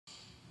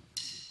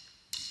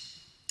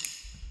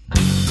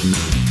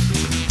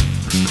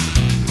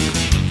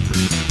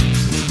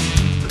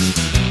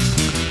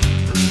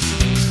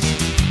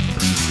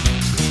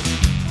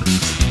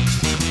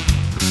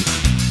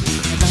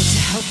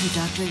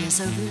Doctor, yes,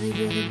 I really,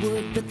 really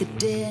would. But the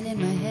din in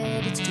my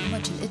head, it's too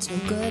much and it's no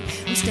good.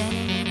 I'm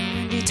standing in a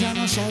windy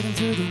tunnel shouting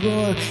through the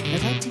roar.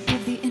 I'd like to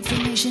give the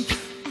information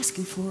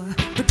asking for,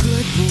 but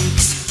blood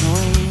makes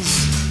noise.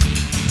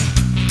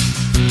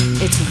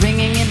 It's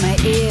ringing in my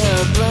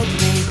ear, blood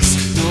makes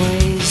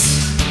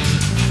noise.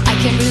 I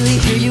can really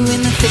hear you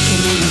in the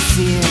thickening of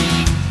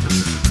fear.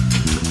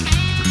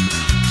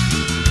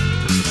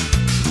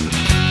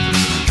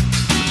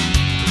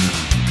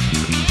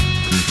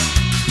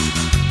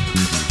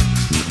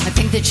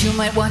 That you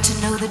might want to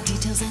know the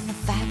details and the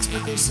facts,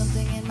 but there's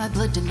something in my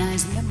blood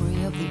denies the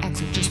memory of the acts.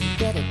 So just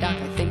forget it, Doc.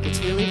 I think it's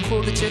really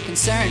cool that you're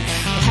concerned.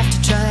 We'll have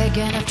to try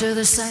again after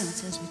the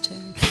silence has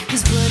returned.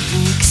 'Cause blood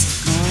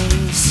makes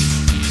noise.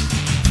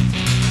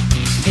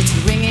 It's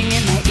ringing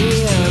in my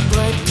ear.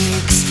 Blood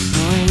makes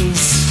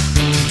noise.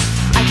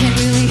 I can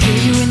really hear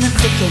you in the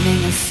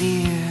thickening of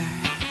fear.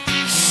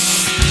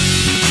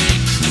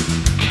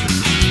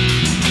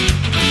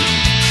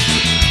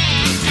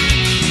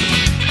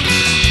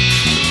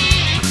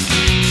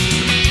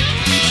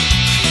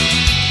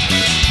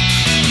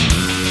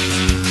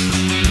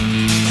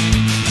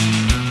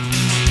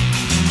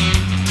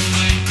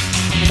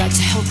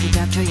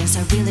 Doctor, yes, I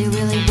really,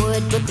 really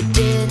would. But the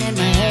din in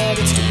my head,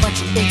 it's too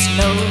much and it's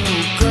no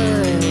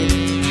good.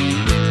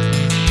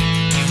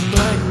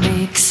 Blood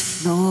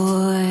makes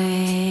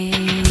noise.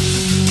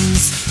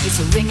 It's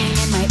a ringing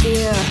in my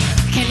ear.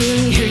 I can't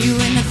really hear you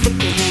in the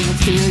thickening of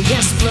fear.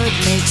 Yes, blood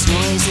makes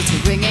noise. It's a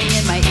ringing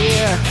in my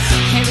ear.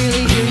 I can't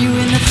really hear you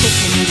in the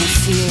thickening of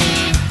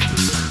fear.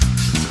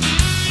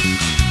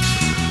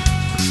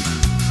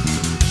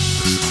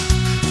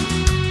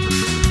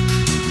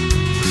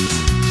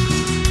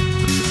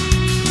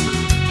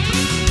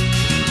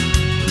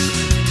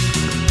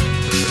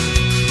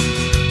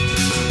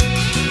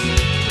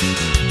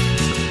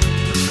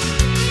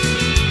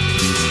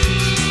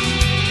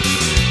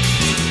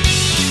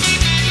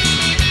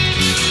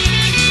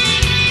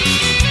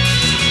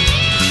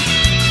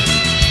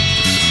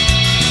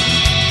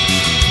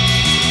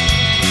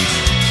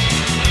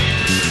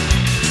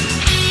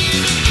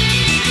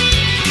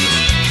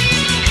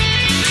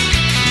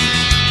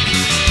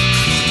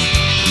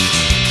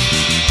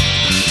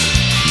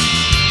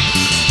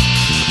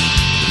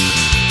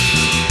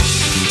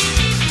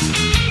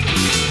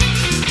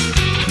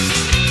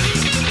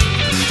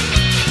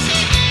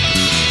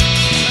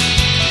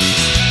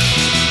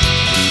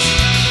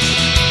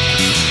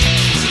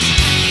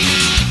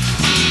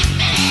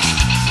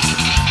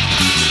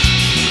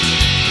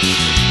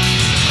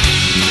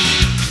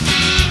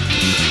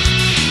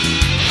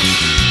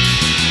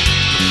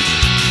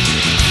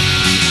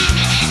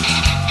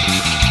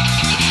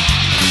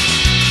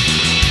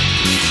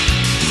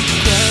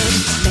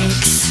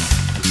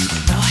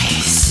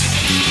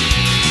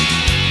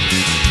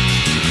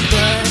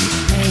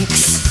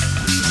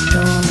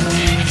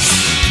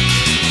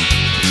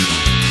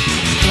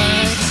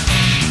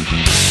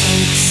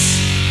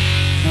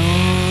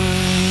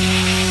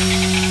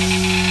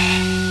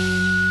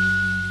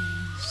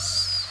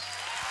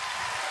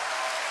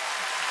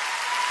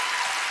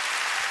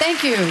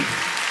 Thank you.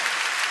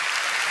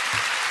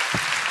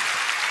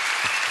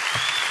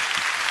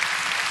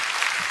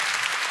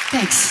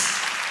 Thanks.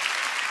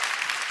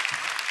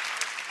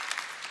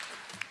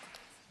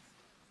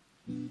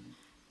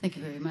 Thank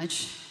you very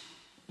much.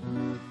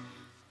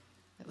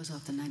 That was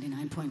off the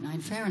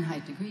 99.9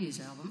 Fahrenheit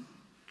degrees album.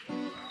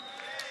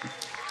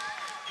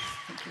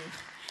 Thank you.